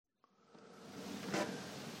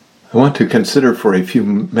I want to consider for a few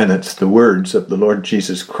minutes the words of the Lord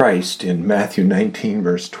Jesus Christ in Matthew 19,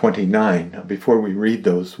 verse 29. Now, before we read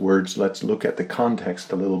those words, let's look at the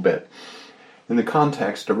context a little bit. In the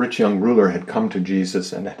context, a rich young ruler had come to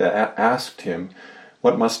Jesus and had asked him,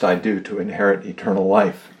 "What must I do to inherit eternal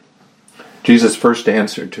life?" Jesus' first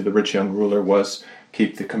answer to the rich young ruler was,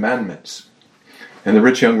 "Keep the commandments." And the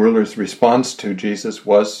rich young ruler's response to Jesus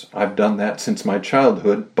was, "I've done that since my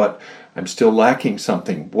childhood, but I'm still lacking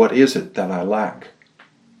something. What is it that I lack?"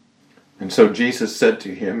 And so Jesus said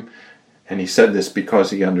to him, and he said this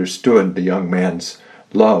because he understood the young man's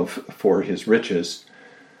love for his riches,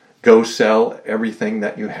 "Go sell everything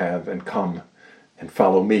that you have and come and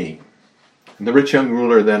follow me." And the rich young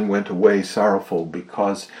ruler then went away sorrowful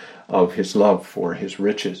because of his love for his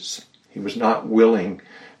riches. He was not willing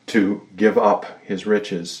to give up his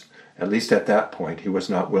riches. At least at that point, he was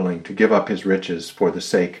not willing to give up his riches for the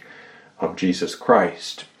sake of Jesus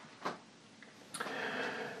Christ.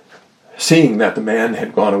 Seeing that the man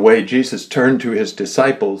had gone away, Jesus turned to his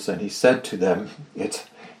disciples and he said to them, "It's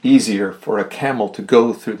easier for a camel to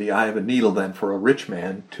go through the eye of a needle than for a rich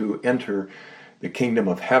man to enter the kingdom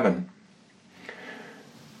of heaven."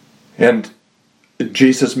 And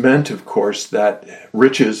Jesus meant, of course, that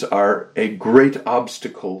riches are a great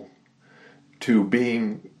obstacle to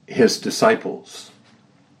being his disciples.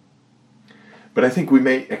 But I think we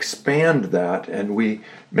may expand that and we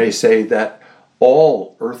may say that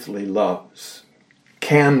all earthly loves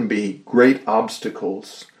can be great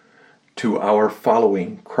obstacles to our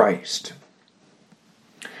following Christ.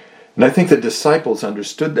 And I think the disciples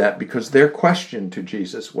understood that because their question to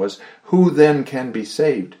Jesus was, "Who then can be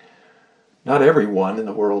saved?" Not everyone in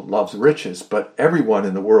the world loves riches, but everyone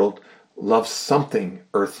in the world loves something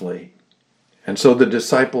earthly. And so the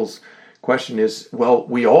disciples' question is, well,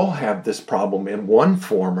 we all have this problem in one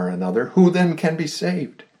form or another. Who then can be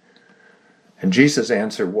saved? And Jesus'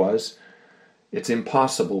 answer was, it's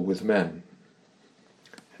impossible with men.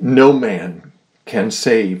 No man can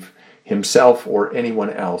save himself or anyone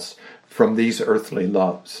else from these earthly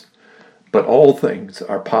loves, but all things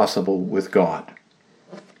are possible with God.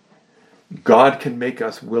 God can make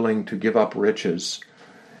us willing to give up riches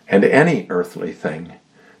and any earthly thing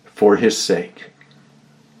for his sake.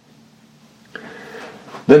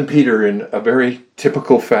 Then Peter, in a very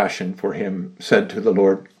typical fashion for him, said to the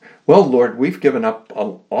Lord, "Well, Lord, we've given up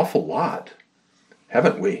an awful lot,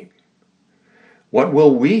 haven't we? What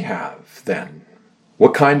will we have then?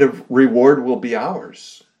 What kind of reward will be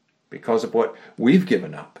ours because of what we've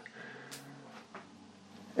given up?"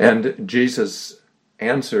 And Jesus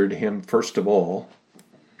answered him first of all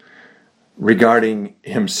regarding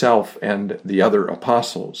himself and the other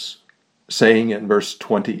apostles, saying in verse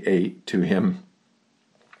 28 to him,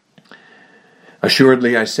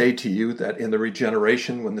 "Assuredly I say to you that in the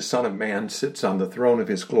regeneration when the Son of Man sits on the throne of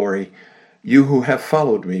his glory, you who have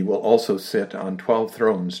followed me will also sit on 12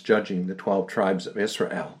 thrones judging the 12 tribes of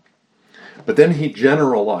Israel." But then he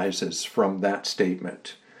generalizes from that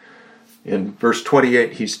statement. In verse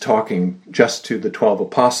 28, he's talking just to the 12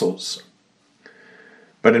 apostles.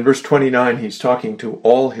 But in verse 29, he's talking to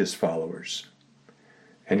all his followers.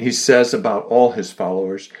 And he says about all his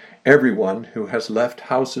followers, everyone who has left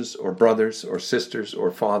houses or brothers or sisters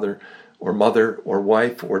or father or mother or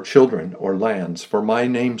wife or children or lands for my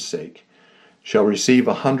name's sake shall receive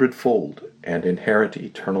 100-fold and inherit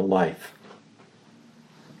eternal life.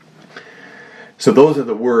 So those are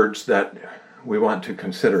the words that we want to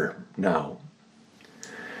consider now.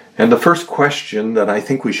 And the first question that I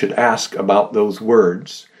think we should ask about those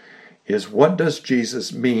words is, what does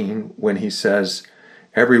Jesus mean when he says,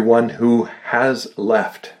 everyone who has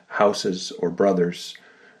left houses or brothers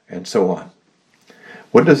and so on?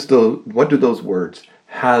 What do those words,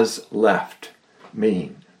 has left,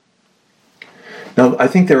 mean? Now, I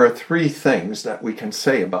think there are three things that we can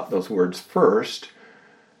say about those words. First,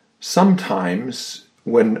 sometimes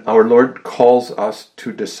when our Lord calls us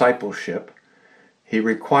to discipleship, he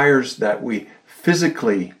requires that we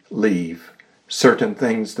physically leave certain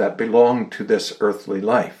things that belong to this earthly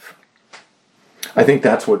life. I think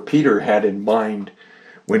that's what Peter had in mind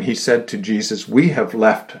when he said to Jesus, "We have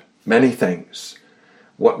left many things.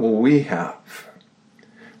 What will we have?"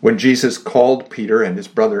 When Jesus called Peter and his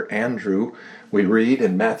brother Andrew, we read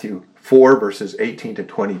in Matthew 4, verses 18 to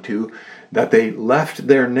 22, that they left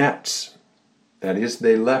their nets. That is,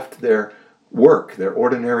 they left their work, their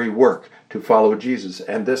ordinary work, to follow Jesus.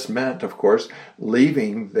 And this meant, of course,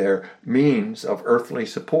 leaving their means of earthly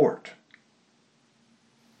support.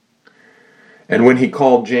 And when he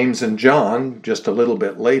called James and John, just a little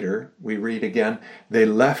bit later, we read again, they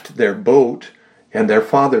left their boat and their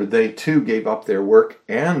father, they too gave up their work,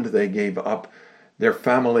 and they gave up their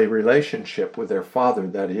family relationship with their father.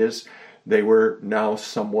 That is, they were now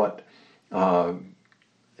somewhat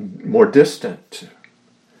more distant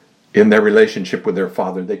in their relationship with their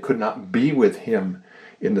father. They could not be with him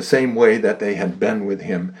in the same way that they had been with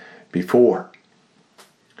him before.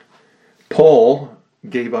 Paul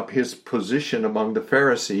gave up his position among the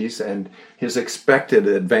Pharisees and his expected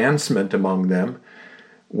advancement among them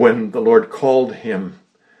when the Lord called him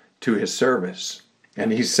to his service.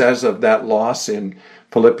 And he says of that loss in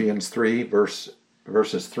Philippians 3,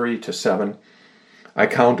 verses 3 to 7, I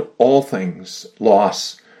count all things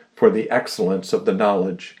loss for the excellence of the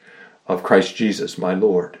knowledge of Christ Jesus, my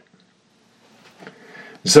Lord.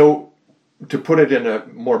 So, to put it in a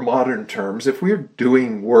more modern terms, if we're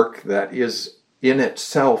doing work that is in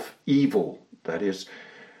itself evil, that is,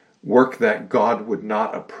 work that God would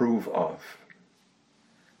not approve of,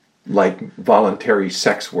 like voluntary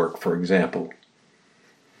sex work, for example,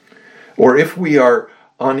 or if we are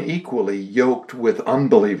unequally yoked with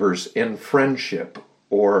unbelievers in friendship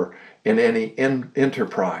or in any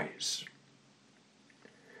enterprise,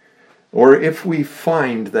 or if we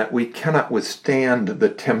find that we cannot withstand the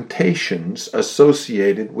temptations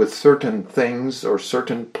associated with certain things or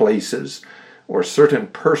certain places or certain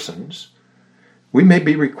persons, we may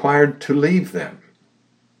be required to leave them.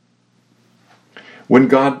 When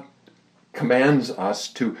God commands us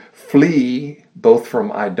to flee both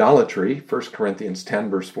from idolatry, 1 Corinthians 10,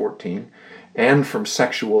 verse 14, and from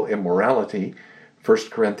sexual immorality, 1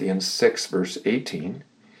 Corinthians 6, verse 18,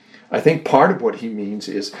 I think part of what he means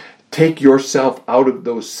is take yourself out of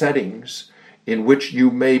those settings in which you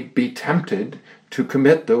may be tempted to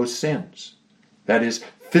commit those sins. That is,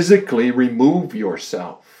 physically remove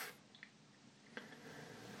yourself.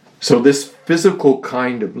 So this physical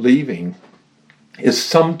kind of leaving is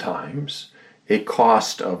sometimes a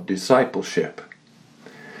cost of discipleship.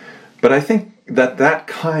 But I think that that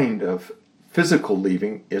kind of physical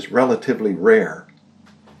leaving is relatively rare.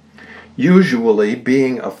 Usually,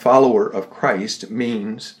 being a follower of Christ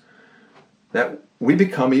means that we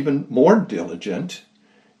become even more diligent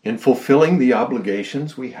in fulfilling the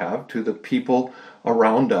obligations we have to the people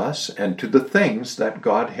around us and to the things that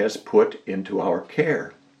God has put into our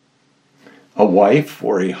care. A wife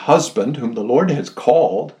or a husband whom the Lord has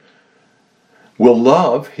called will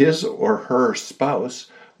love his or her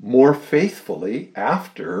spouse more faithfully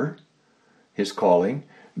after his calling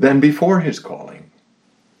than before his calling.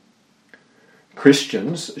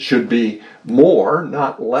 Christians should be more,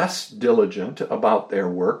 not less, diligent about their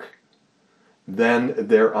work than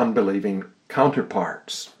their unbelieving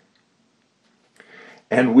counterparts.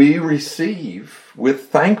 And we receive with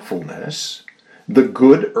thankfulness the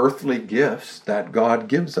good earthly gifts that God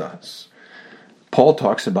gives us. Paul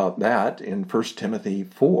talks about that in 1 Timothy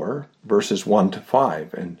 4, verses 1 to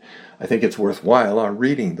 5, and I think it's worthwhile our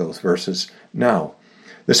reading those verses now.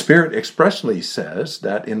 The Spirit expressly says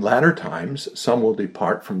that in latter times some will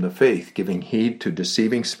depart from the faith, giving heed to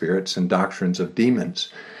deceiving spirits and doctrines of demons,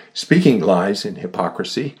 speaking lies in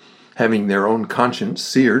hypocrisy, having their own conscience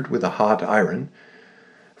seared with a hot iron,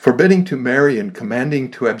 forbidding to marry and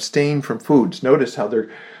commanding to abstain from foods. Notice how they're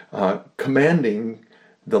commanding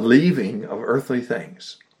the leaving of earthly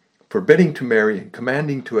things. Forbidding to marry and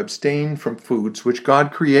commanding to abstain from foods which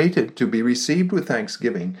God created to be received with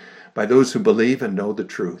thanksgiving by those who believe and know the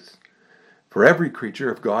truth. For every creature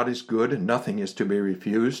of God is good, and nothing is to be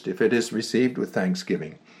refused if it is received with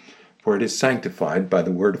thanksgiving, for it is sanctified by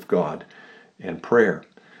the word of God and prayer.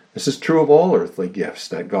 This is true of all earthly gifts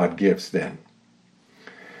that God gives then.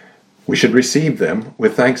 We should receive them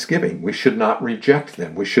with thanksgiving. We should not reject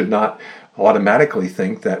them. We should not automatically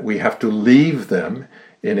think that we have to leave them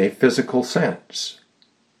in a physical sense.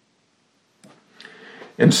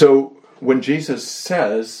 And so when Jesus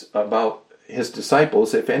says about his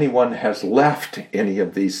disciples, if anyone has left any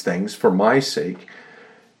of these things for my sake,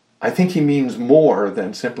 I think he means more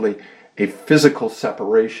than simply a physical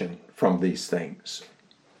separation from these things.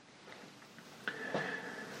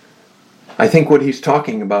 I think what he's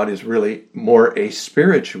talking about is really more a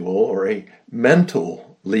spiritual or a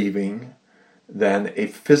mental leaving than a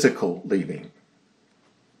physical leaving.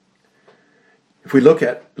 If we look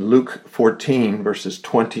at Luke 14, verses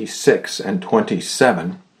 26 and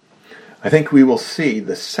 27, I think we will see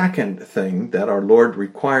the second thing that our Lord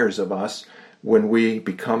requires of us when we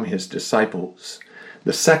become his disciples,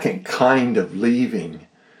 the second kind of leaving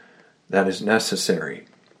that is necessary.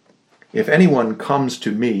 If anyone comes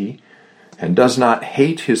to me and does not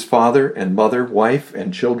hate his father and mother, wife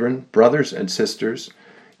and children, brothers and sisters,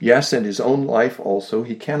 yes, and his own life also,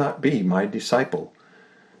 he cannot be my disciple.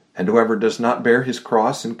 And whoever does not bear his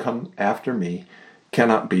cross and come after me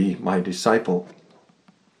cannot be my disciple.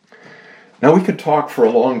 Now we could talk for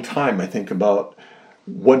a long time, I think, about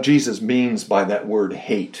what Jesus means by that word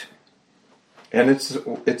hate. And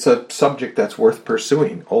it's a subject that's worth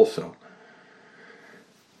pursuing also.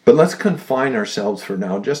 But let's confine ourselves for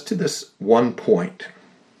now just to this one point.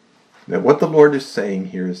 That what the Lord is saying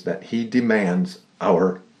here is that he demands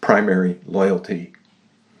our primary loyalty.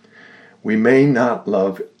 We may not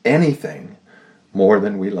love anything more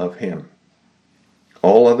than we love him.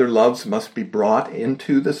 All other loves must be brought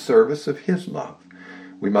into the service of his love.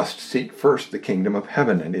 We must seek first the kingdom of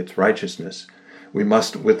heaven and its righteousness. We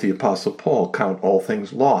must, with the Apostle Paul, count all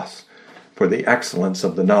things loss for the excellence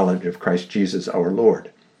of the knowledge of Christ Jesus our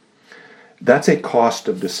Lord. That's a cost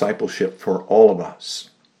of discipleship for all of us.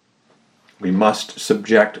 We must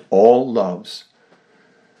subject all loves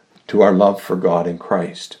to our love for God in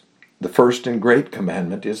Christ. The first and great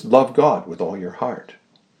commandment is love God with all your heart.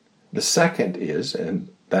 The second is, and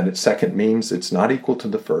that its second means it's not equal to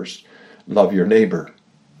the first, love your neighbor.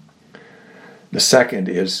 The second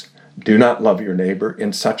is, do not love your neighbor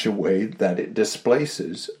in such a way that it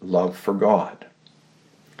displaces love for God.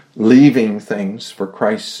 Leaving things for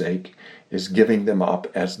Christ's sake is giving them up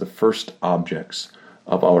as the first objects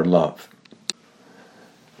of our love.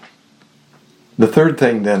 The third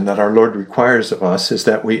thing then that our Lord requires of us is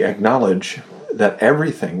that we acknowledge that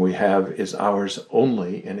everything we have is ours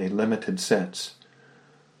only in a limited sense.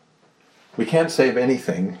 We can't say of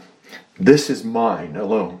anything, this is mine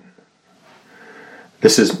alone.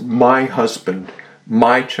 This is my husband,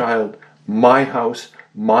 my child, my house,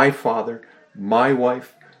 my father, my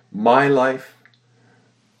wife, my life,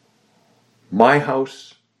 my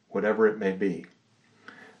house, whatever it may be.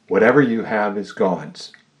 Whatever you have is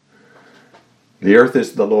God's. The earth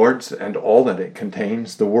is the Lord's and all that it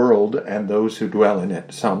contains, the world and those who dwell in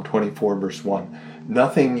it. Psalm 24, verse 1.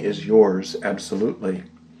 Nothing is yours absolutely.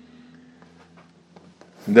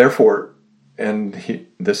 Therefore,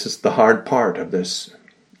 this is the hard part of this,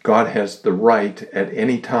 God has the right at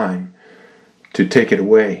any time to take it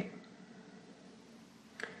away.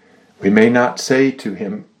 We may not say to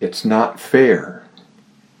him, it's not fair.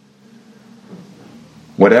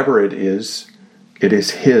 Whatever it is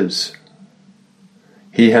his.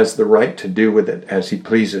 He has the right to do with it as he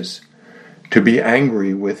pleases. To be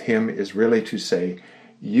angry with him is really to say,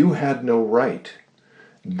 you had no right.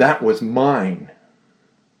 That was mine.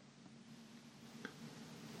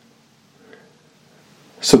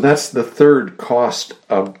 So that's the third cost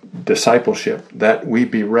of discipleship, that we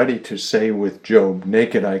be ready to say with Job,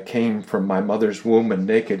 naked I came from my mother's womb, and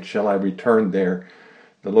naked shall I return there.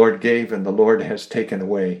 The Lord gave, and the Lord has taken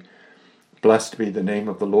away. Blessed be the name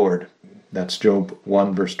of the Lord. That's Job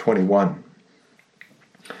 1, verse 21.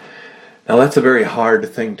 Now that's a very hard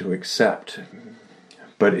thing to accept.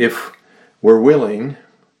 But if we're willing,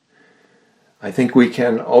 I think we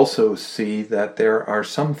can also see that there are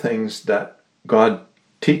some things that God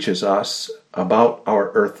teaches us about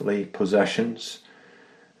our earthly possessions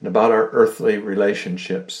and about our earthly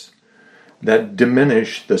relationships that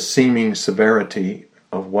diminish the seeming severity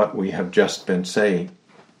of what we have just been saying.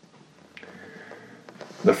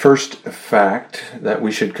 The first fact that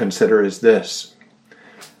we should consider is this: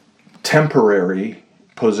 temporary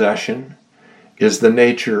possession is the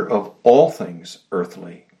nature of all things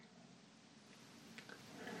earthly.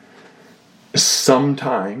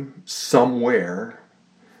 Sometime, somewhere,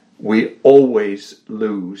 we always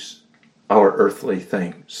lose our earthly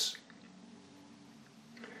things.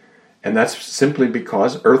 And that's simply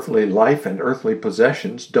because earthly life and earthly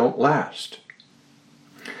possessions don't last.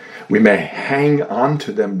 We may hang on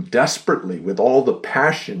to them desperately with all the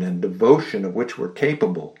passion and devotion of which we're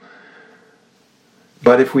capable.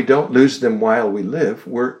 But if we don't lose them while we live,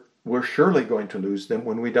 we're surely going to lose them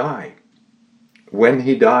when we die. When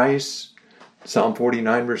he dies, Psalm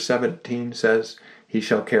 49 verse 17 says, he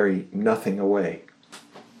shall carry nothing away.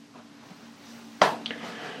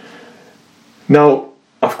 Now,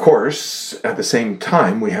 of course, at the same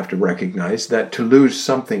time, we have to recognize that to lose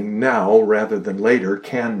something now rather than later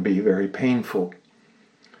can be very painful.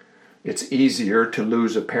 It's easier to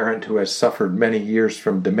lose a parent who has suffered many years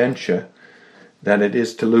from dementia than it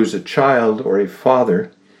is to lose a child or a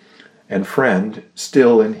father and friend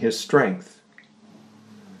still in his strength.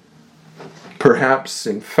 Perhaps,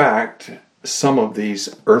 in fact, some of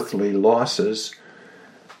these earthly losses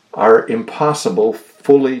are impossible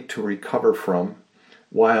fully to recover from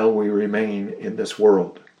while we remain in this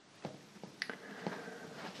world.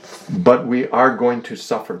 But we are going to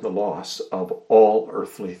suffer the loss of all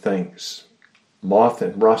earthly things. Moth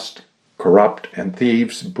and rust corrupt, and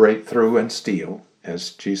thieves break through and steal.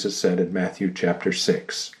 as Jesus said in Matthew chapter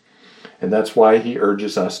 6. And that's why he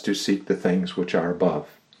urges us to seek the things which are above.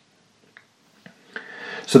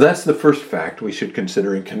 So that's the first fact we should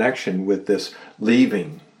consider in connection with this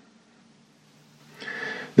leaving.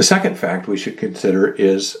 The second fact we should consider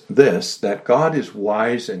is this, that God is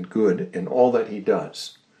wise and good in all that he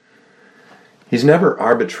does. He's never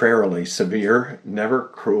arbitrarily severe, never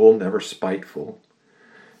cruel, never spiteful.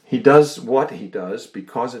 He does what he does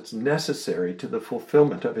because it's necessary to the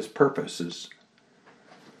fulfillment of his purposes.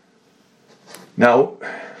 Now,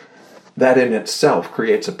 that in itself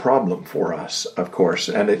creates a problem for us, of course,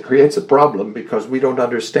 and it creates a problem because we don't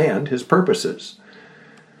understand his purposes.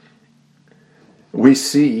 We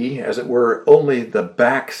see, as it were, only the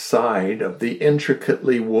backside of the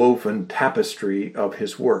intricately woven tapestry of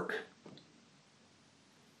his work.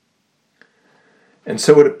 And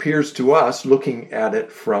so it appears to us, looking at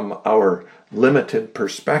it from our limited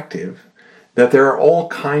perspective, that there are all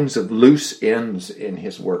kinds of loose ends in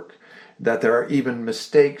his work, that there are even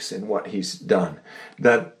mistakes in what he's done,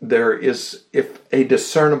 that there is, if a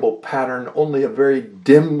discernible pattern, only a very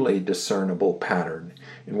dimly discernible pattern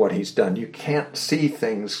in what he's done. You can't see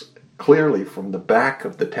things clearly from the back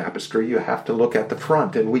of the tapestry. You have to look at the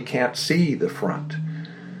front, and we can't see the front.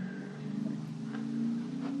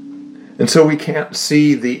 And so we can't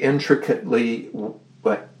see the intricately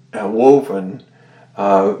woven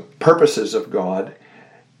purposes of God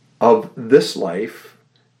of this life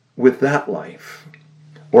with that life,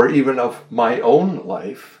 or even of my own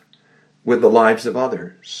life with the lives of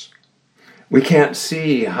others. We can't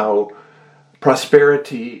see how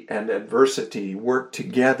prosperity and adversity work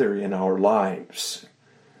together in our lives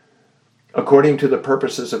according to the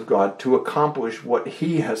purposes of God to accomplish what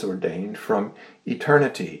he has ordained from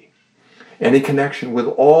eternity, and in connection with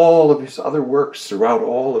all of his other works throughout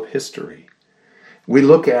all of history. We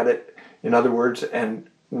look at it, in other words, and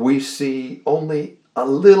we see only a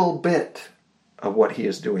little bit of what he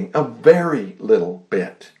is doing, a very little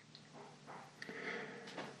bit.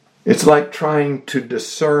 It's like trying to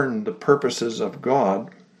discern the purposes of God,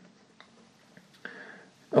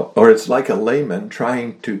 or it's like a layman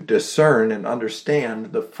trying to discern and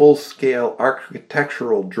understand the full-scale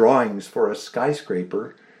architectural drawings for a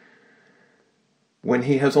skyscraper when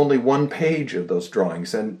he has only one page of those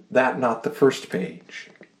drawings, and that not the first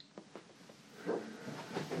page.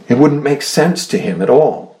 It wouldn't make sense to him at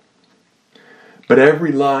all. But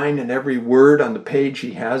every line and every word on the page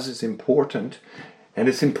he has is important, and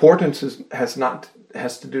its importance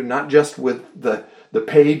has to do not just with the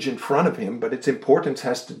page in front of him, but its importance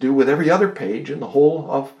has to do with every other page in the whole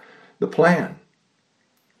of the plan.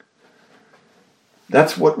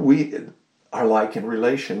 That's what we are like in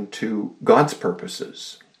relation to God's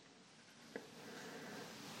purposes.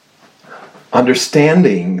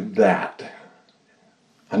 Understanding that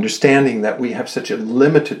we have such a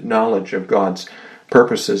limited knowledge of God's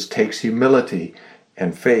purposes takes humility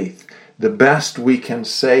and faith. The best we can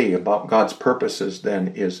say about God's purposes then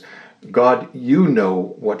is, God, you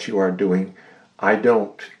know what you are doing. I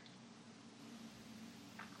don't.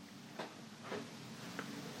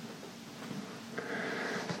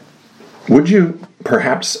 Would you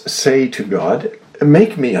perhaps say to God,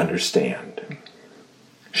 make me understand.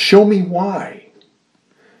 Show me why.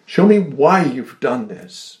 Show me why you've done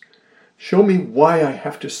this. Show me why I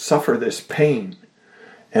have to suffer this pain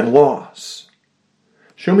and loss.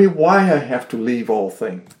 Show me why I have to leave all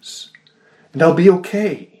things. And I'll be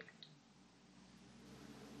okay.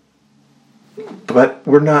 But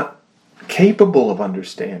we're not capable of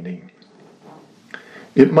understanding.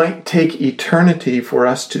 It might take eternity for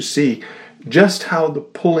us to see just how the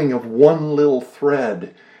pulling of one little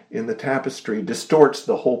thread in the tapestry distorts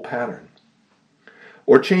the whole pattern,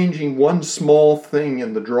 or changing one small thing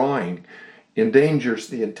in the drawing endangers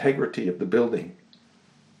the integrity of the building.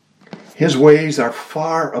 His ways are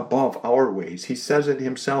far above our ways. He says it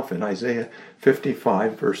himself in Isaiah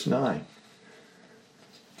 55, verse 9.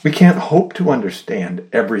 We can't hope to understand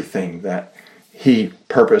everything that he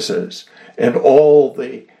purposes and all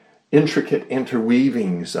the intricate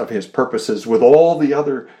interweavings of his purposes with all the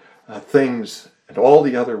other things and all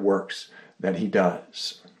the other works that he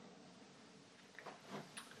does.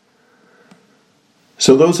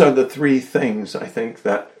 So those are the three things I think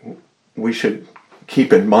that we should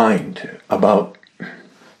keep in mind about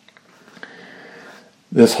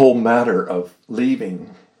this whole matter of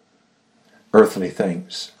leaving earthly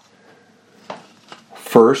things.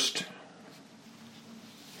 First,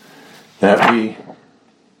 that we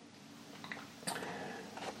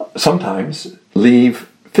sometimes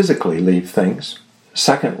physically leave things.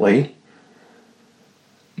 Secondly,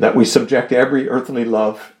 that we subject every earthly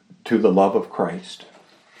love to the love of Christ.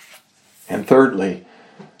 And thirdly,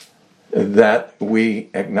 that we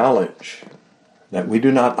acknowledge that we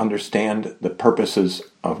do not understand the purposes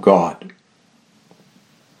of God.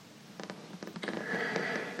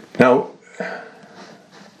 Now,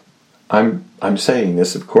 I'm saying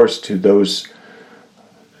this, of course, to those,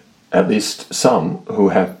 at least some, who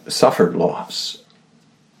have suffered loss,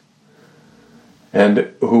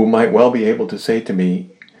 and who might well be able to say to me,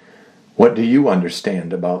 what do you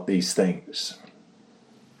understand about these things?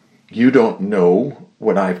 You don't know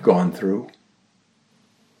what I've gone through.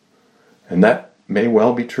 And that may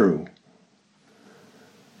well be true.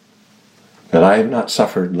 That I have not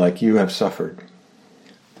suffered like you have suffered.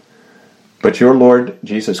 But your Lord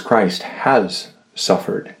Jesus Christ has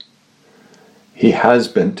suffered. He has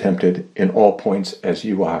been tempted in all points as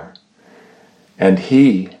you are. And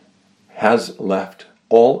he has left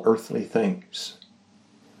all earthly things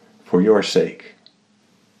for your sake.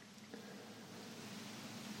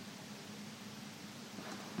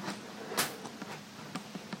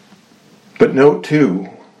 But note too,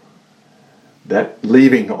 that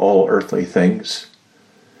leaving all earthly things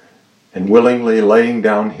and willingly laying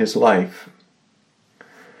down his life,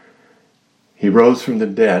 he rose from the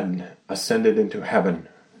dead, ascended into heaven,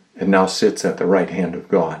 and now sits at the right hand of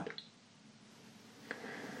God.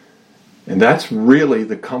 And that's really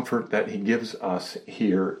the comfort that he gives us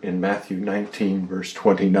here in Matthew 19, verse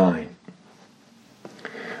 29.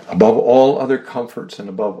 Above all other comforts and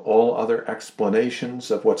above all other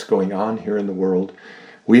explanations of what's going on here in the world,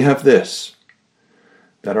 we have this,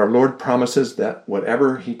 that our Lord promises that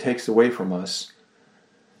whatever he takes away from us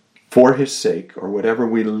for his sake, or whatever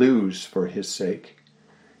we lose for his sake,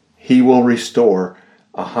 he will restore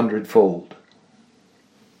 100-fold.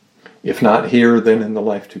 If not here, then in the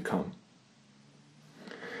life to come.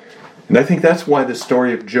 And I think that's why the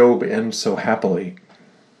story of Job ends so happily,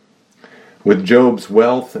 with Job's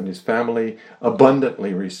wealth and his family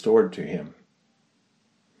abundantly restored to him.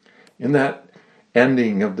 In that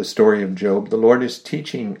ending of the story of Job, the Lord is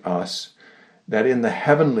teaching us that in the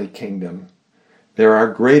heavenly kingdom there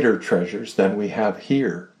are greater treasures than we have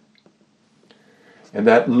here. And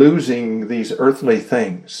that losing these earthly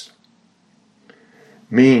things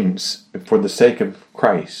means, for the sake of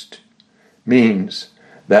Christ, means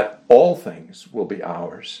that all things will be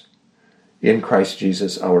ours in Christ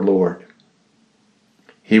Jesus our Lord.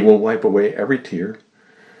 He will wipe away every tear.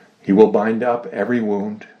 He will bind up every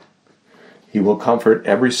wound. He will comfort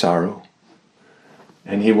every sorrow.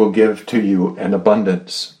 And he will give to you an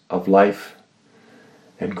abundance of life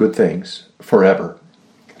and good things forever.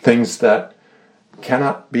 Things that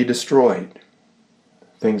cannot be destroyed.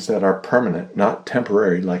 Things that are permanent, not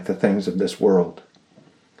temporary like the things of this world.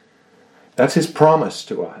 That's his promise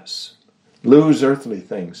to us. Lose earthly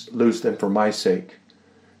things. Lose them for my sake.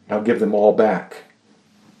 And I'll give them all back.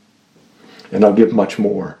 And I'll give much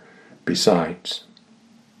more besides.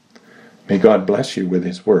 May God bless you with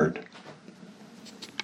his word.